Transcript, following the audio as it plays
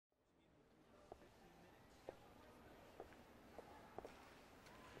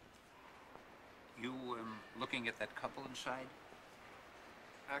looking at that couple inside?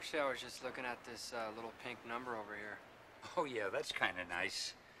 Actually, I was just looking at this little pink number over here. Oh, yeah, that's kind of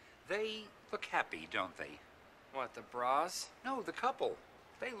nice. They look happy, don't they? What, the bras? No, the couple.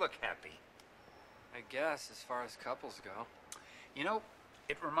 They look happy. I guess, as far as couples go. You know,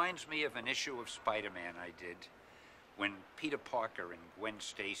 it reminds me of an issue of Spider-Man I did when Peter Parker and Gwen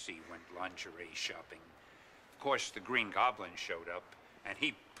Stacy went lingerie shopping. Of course, the Green Goblin showed up, and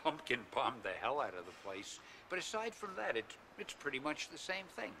he pumpkin bombed the hell out of the place. But aside from that, it's pretty much the same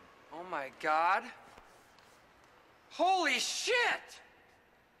thing. Oh my God. Holy shit!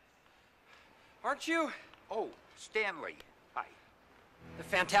 Aren't you? Oh, Stanley. Hi. The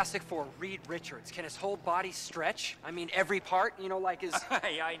Fantastic Four, Reed Richards. Can his whole body stretch? I mean, every part, you know, like his...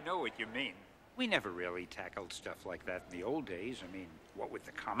 I know what you mean. We never really tackled stuff like that in the old days. I mean, what with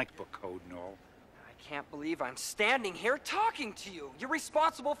the comic book code and all. I can't believe I'm standing here talking to you. You're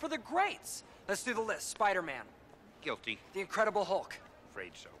responsible for the greats. Let's do the list. Spider-Man. Guilty. The Incredible Hulk.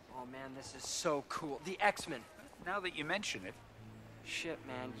 Afraid so. Oh man, this is so cool. The X-Men. Now that you mention it. Shit,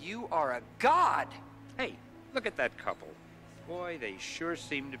 man, you are a god! Hey, look at that couple. Boy, they sure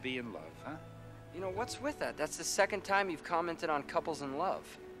seem to be in love, huh? You know, what's with that? That's the second time you've commented on couples in love.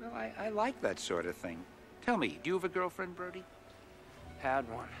 Well, I like that sort of thing. Tell me, do you have a girlfriend, Brody? Had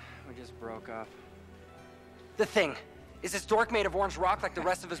one. We just broke up. The Thing. Is this dork made of orange rock like the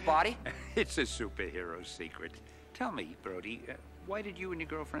rest of his body? It's a superhero secret. Tell me, Brody, why did you and your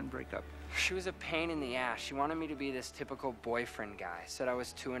girlfriend break up? She was a pain in the ass. She wanted me to be this typical boyfriend guy. Said I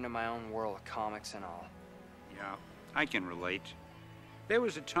was too into my own world of comics and all. Yeah, I can relate. There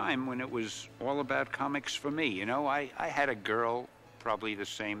was a time when it was all about comics for me, you know? I had a girl probably the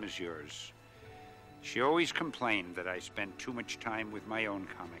same as yours. She always complained that I spent too much time with my own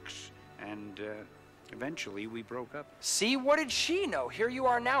comics. And, eventually we broke up. See, what did she know? Here you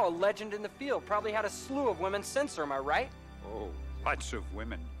are now, a legend in the field. Probably had a slew of women since her, am I right? Oh, lots of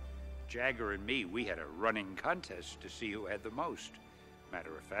women. Jagger and me, we had a running contest to see who had the most.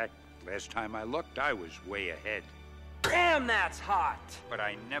 Matter of fact, last time I looked, I was way ahead. Damn, that's hot! But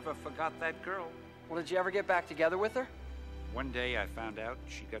I never forgot that girl. Well, did you ever get back together with her? One day I found out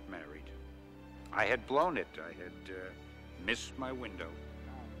she got married. I had blown it. I had missed my window.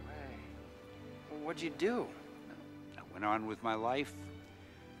 No way. Well, what'd you do? I went on with my life.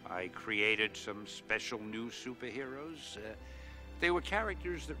 I created some special new superheroes. They were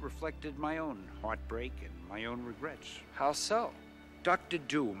characters that reflected my own heartbreak and my own regrets. How so? Dr.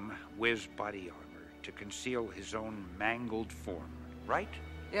 Doom wears body armor to conceal his own mangled form, right?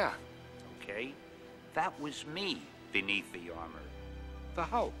 Yeah. Okay. That was me beneath the armor. The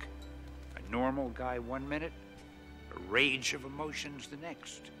Hulk. A normal guy 1 minute, a rage of emotions the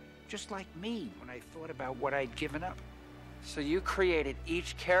next. Just like me when I thought about what I'd given up. So you created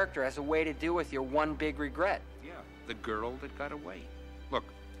each character as a way to deal with your one big regret. Yeah, the girl that got away. Look,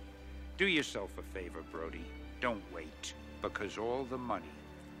 do yourself a favor, Brody. Don't wait, because all the money,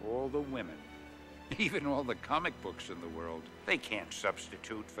 all the women, even all the comic books in the world, they can't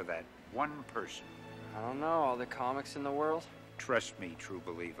substitute for that one person. I don't know, all the comics in the world? Trust me, true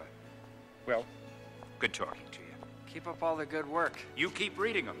believer. Well, good talking to you. Keep up all the good work. You keep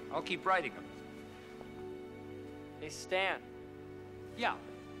reading them. I'll keep writing them. Hey, Stan. Yeah.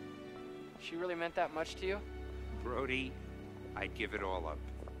 She really meant that much to you? Brody, I'd give it all up.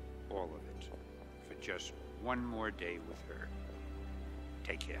 All of it. For just one more day with her.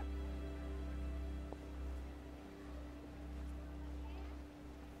 Take care.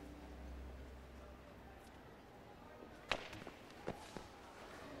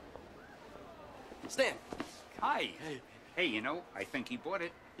 Stan. Hi. Hey. Hey, you know, I think he bought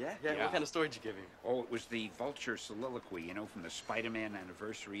it. Yeah? What kind of story did you give him? Oh, it was the vulture soliloquy, you know, from the Spider-Man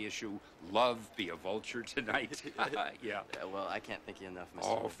anniversary issue. Love, be a vulture tonight. Yeah. Well, I can't thank you enough, Mr.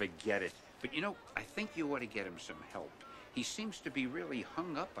 Oh, forget it. But, you know, I think you ought to get him some help. He seems to be really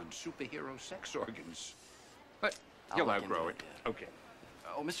hung up on superhero sex organs. But you'll look outgrow into it. it, Okay.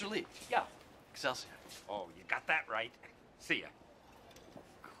 Oh, Mr. Lee. Yeah. Excelsior. Oh, you got that right. See ya.